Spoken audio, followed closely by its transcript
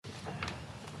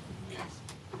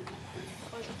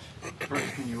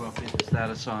Can you update the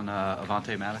status on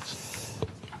Avonte Maddox?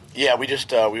 Yeah,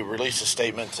 we released a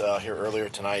statement here earlier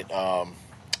tonight.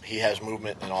 He has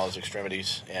movement in all his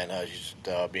extremities, and he's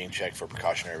being checked for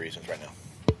precautionary reasons right now.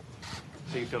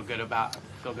 So you feel good about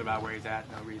where he's at?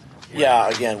 No reason. Yeah,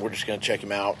 again, we're just going to check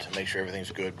him out to make sure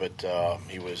everything's good. But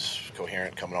he was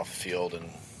coherent coming off the field, and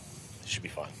it should be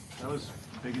fine. That was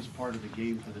the biggest part of the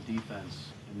game for the defense,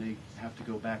 and they have to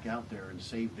go back out there and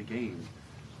save the game.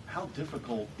 How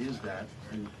difficult is that?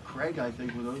 And Craig, I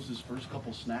think, were those his first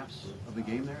couple snaps of the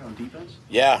game there on defense?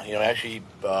 Yeah, actually,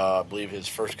 I believe his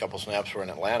first couple snaps were in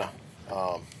Atlanta.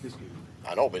 This game.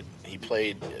 I know, but he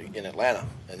played in Atlanta,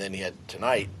 and then he had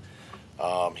tonight.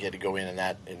 He had to go in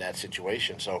that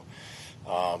situation. So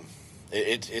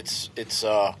it's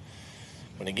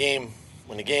when the game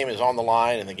is on the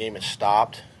line and the game is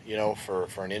stopped, for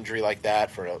an injury like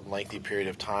that for a lengthy period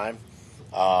of time.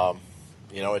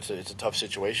 It's a tough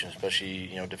situation, especially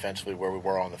defensively where we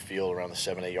were on the field around the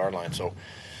 7-8 yard line. So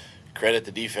credit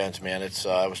the defense, man. It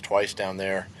was twice down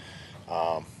there.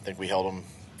 I think we held them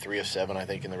 3 of 7, I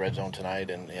think, in the red zone tonight.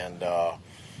 And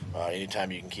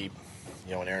anytime you can keep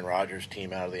an Aaron Rodgers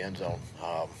team out of the end zone,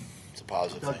 it's a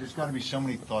positive Doug, thing. there's got to be so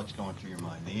many thoughts going through your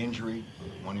mind. The injury,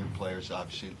 one of your players,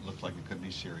 obviously looked like it could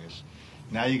be serious.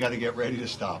 Now you got to get ready to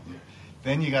stop him.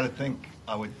 Then you got to think,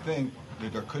 I would think,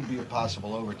 that there could be a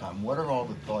possible overtime. What are all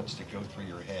the thoughts that go through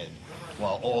your head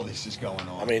while all this is going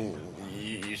on? I mean,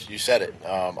 you said it,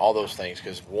 all those things,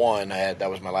 because one, that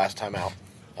was my last time out.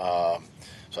 So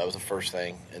that was the first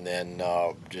thing. And then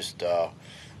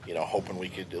hoping we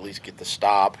could at least get the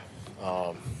stop.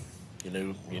 You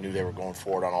knew they were going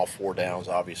forward on all 4 downs,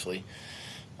 obviously.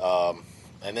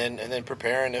 And then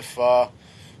preparing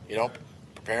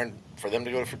preparing for them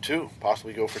to go for 2,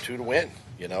 possibly go for 2 to win,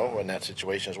 in that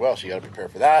situation as well. So you got to prepare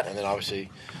for that, and then obviously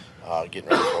getting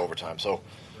ready for overtime. So,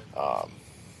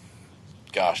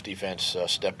 defense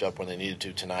stepped up when they needed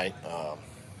to tonight,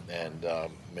 and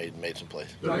made some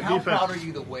plays. How proud are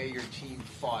you the way your team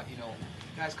fought?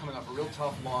 Guys coming off a real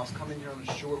tough loss, coming here on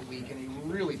a short week in a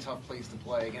really tough place to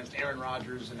play against Aaron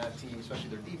Rodgers and that team, especially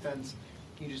their defense.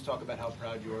 Can you just talk about how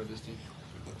proud you are of this team?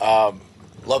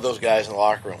 Love those guys in the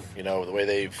locker room. The way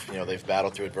they've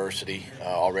battled through adversity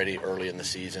already early in the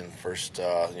season. First,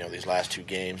 these last 2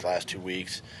 games, last 2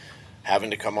 weeks,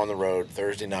 having to come on the road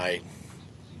Thursday night,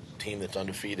 team that's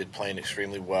undefeated, playing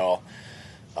extremely well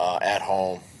at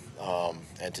home,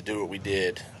 and to do what we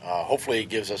did. Hopefully, it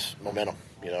gives us momentum.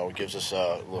 It gives us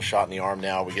a little shot in the arm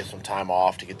now. We get some time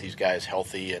off to get these guys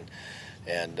healthy, and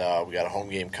we got a home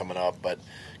game coming up. But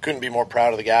couldn't be more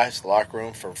proud of the guys, the locker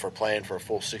room, for playing for a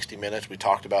full 60 minutes. We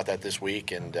talked about that this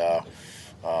week, and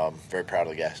very proud of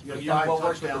the guys. You have 5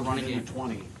 touchdowns in the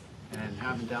 20, and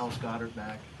having Dallas Goedert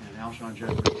back and Alshon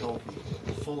Jeffrey healthy,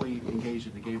 fully engaged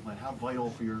in the game plan. How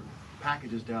vital for your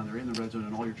packages down there in the red zone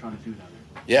and all you're trying to do down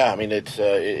there? Yeah, I mean,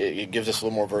 it gives us a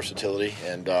little more versatility,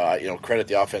 and credit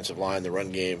the offensive line, the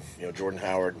run game. Jordan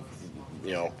Howard,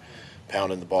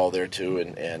 pounding the ball there too,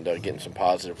 and getting some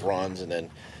positive runs, and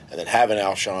then having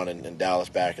Alshon and Dallas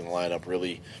back in the lineup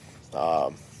really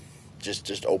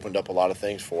just opened up a lot of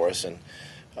things for us. And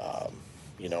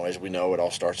as we know, it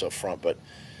all starts up front, but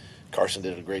Carson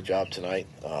did a great job tonight.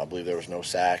 I believe there was no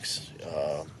sacks,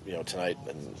 tonight,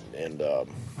 and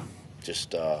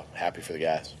just happy for the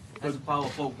guys. Has Apollo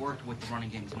Folk worked with the running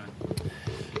game tonight?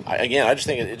 I just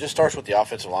think it just starts with the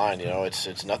offensive line.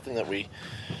 It's nothing that we,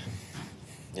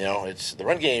 it's the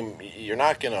run game. You're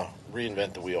not going to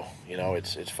reinvent the wheel.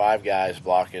 It's 5 guys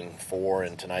blocking 4,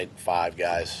 and tonight 5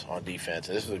 guys on defense.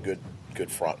 And this is a good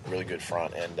front, really good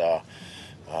front. And a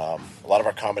lot of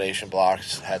our combination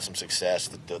blocks had some success.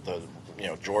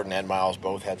 Jordan and Miles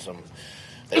both had some.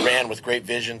 They ran with great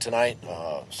vision tonight.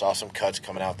 Saw some cuts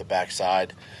coming out the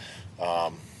backside.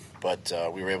 But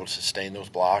we were able to sustain those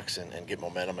blocks and get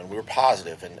momentum, and we were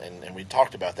positive. And we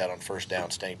talked about that on first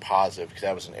down, staying positive, because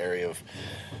that was an area of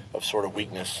sort of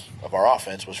weakness of our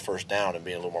offense, was first down and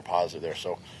being a little more positive there.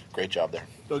 So great job there.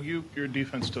 Doug, your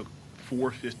defense took 4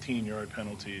 15-yard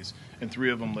penalties, and 3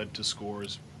 of them led to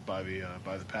scores by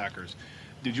the Packers.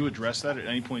 Did you address that at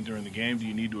any point during the game? Do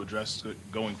you need to address it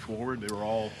going forward? They were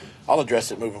all. I'll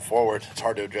address it moving forward. It's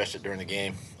hard to address it during the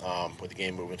game with the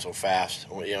game moving so fast.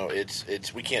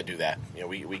 It's we can't do that.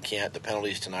 We can't. The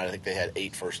penalties tonight, I think they had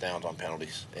 8 first downs on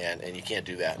penalties, and you can't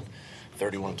do that.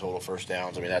 31 total first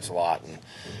downs. I mean, that's a lot,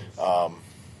 and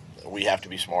we have to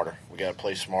be smarter. We got to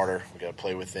play smarter. We got to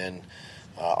play within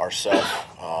ourselves.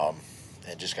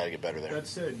 just got to get better there. That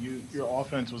said, your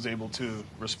offense was able to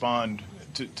respond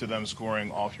to them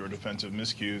scoring off your defensive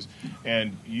miscues.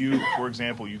 And you, for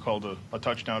example, you called a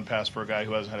touchdown pass for a guy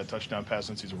who hasn't had a touchdown pass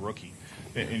since he's a rookie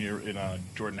in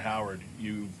Jordan Howard.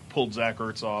 You pulled Zach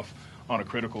Ertz off on a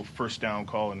critical first down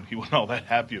call, and he wasn't all that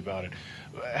happy about it.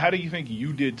 How do you think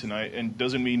you did tonight, and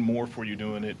does it mean more for you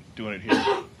doing it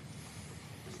here?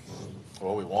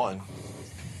 Well, we won.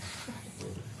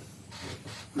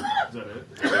 Is that it?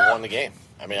 We won the game.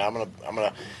 I mean, I'm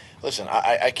gonna listen.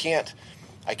 I can't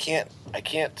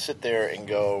sit there and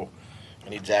go, I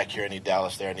need Zach here, I need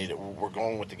Dallas there, I need it. We're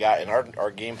going with the guy, and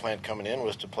our game plan coming in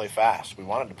was to play fast. We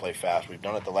wanted to play fast. We've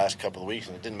done it the last couple of weeks,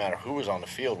 and it didn't matter who was on the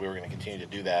field. We were going to continue to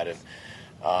do that,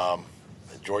 and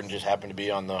Jordan just happened to be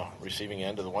on the receiving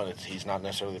end of the one. He's not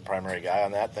necessarily the primary guy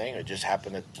on that thing. It just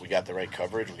happened that we got the right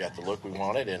coverage, we got the look we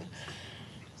wanted, and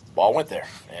ball went there,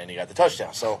 and he got the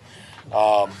touchdown. So,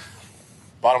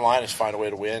 bottom line is find a way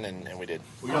to win, and we did.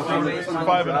 We got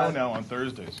 5-0 now on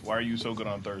Thursdays. Why are you so good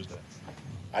on Thursday?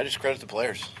 I just credit the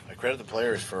players. I credit the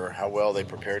players for how well they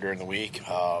prepare during the week.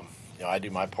 I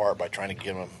do my part by trying to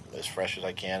get them as fresh as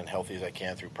I can and healthy as I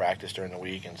can through practice during the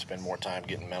week and spend more time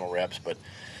getting mental reps. But,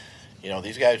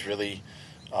 these guys really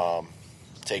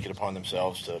take it upon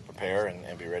themselves to prepare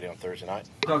and be ready on Thursday night.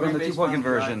 Doug, on the two-point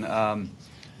conversion,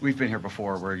 we've been here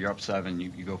before where you're up 7, you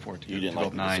go for it to You didn't go like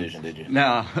up the 9. decision, did you?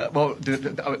 No. Well,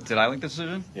 did I like the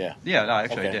decision? Yeah. Yeah, no,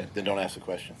 actually I Okay, did. then don't ask the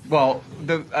question. Well,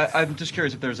 I'm just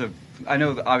curious if there's I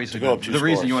know that obviously To go up 2 the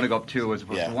reason scores. you want to go up 2 as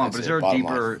opposed Yeah, to 1, that's but is it, there a bottom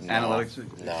deeper line. No, analytics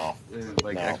no,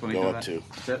 explanation go of up that? 2.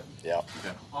 That's it? Yeah.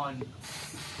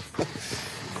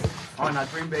 On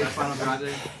Green Bay's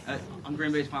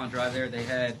final drive there, they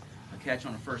had a catch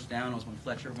on a first down. It was when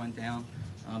Fletcher went down.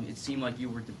 It seemed like you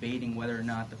were debating whether or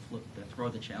not to throw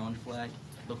the challenge flag.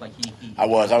 It looked like he I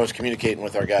was communicating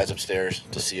with our guys upstairs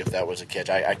to see if that was a catch.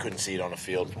 I couldn't see it on the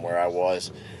field from where I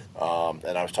was,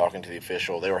 and I was talking to the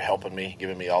official. They were helping me,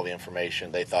 giving me all the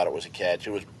information. They thought it was a catch.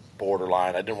 It was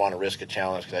borderline. I didn't want to risk a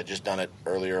challenge because I'd just done it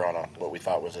earlier on what we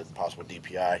thought was a possible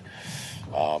DPI,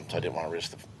 so I didn't want to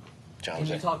risk the challenge.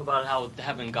 Can you talk about how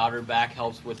having Goddard back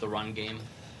helps with the run game?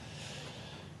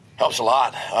 Helps a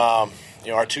lot.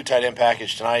 Our 2 tight end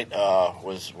package tonight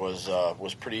was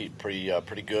pretty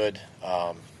good.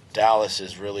 Dallas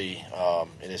is really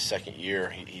in his second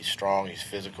year. He's strong. He's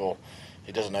physical.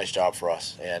 He does a nice job for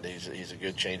us, and he's a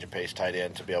good change of pace tight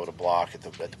end to be able to block at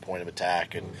the point of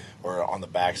attack or on the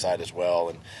backside as well.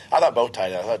 And I thought both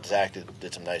tight ends. I thought Zach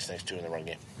did some nice things too in the run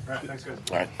game. All right, thanks, guys.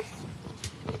 All right.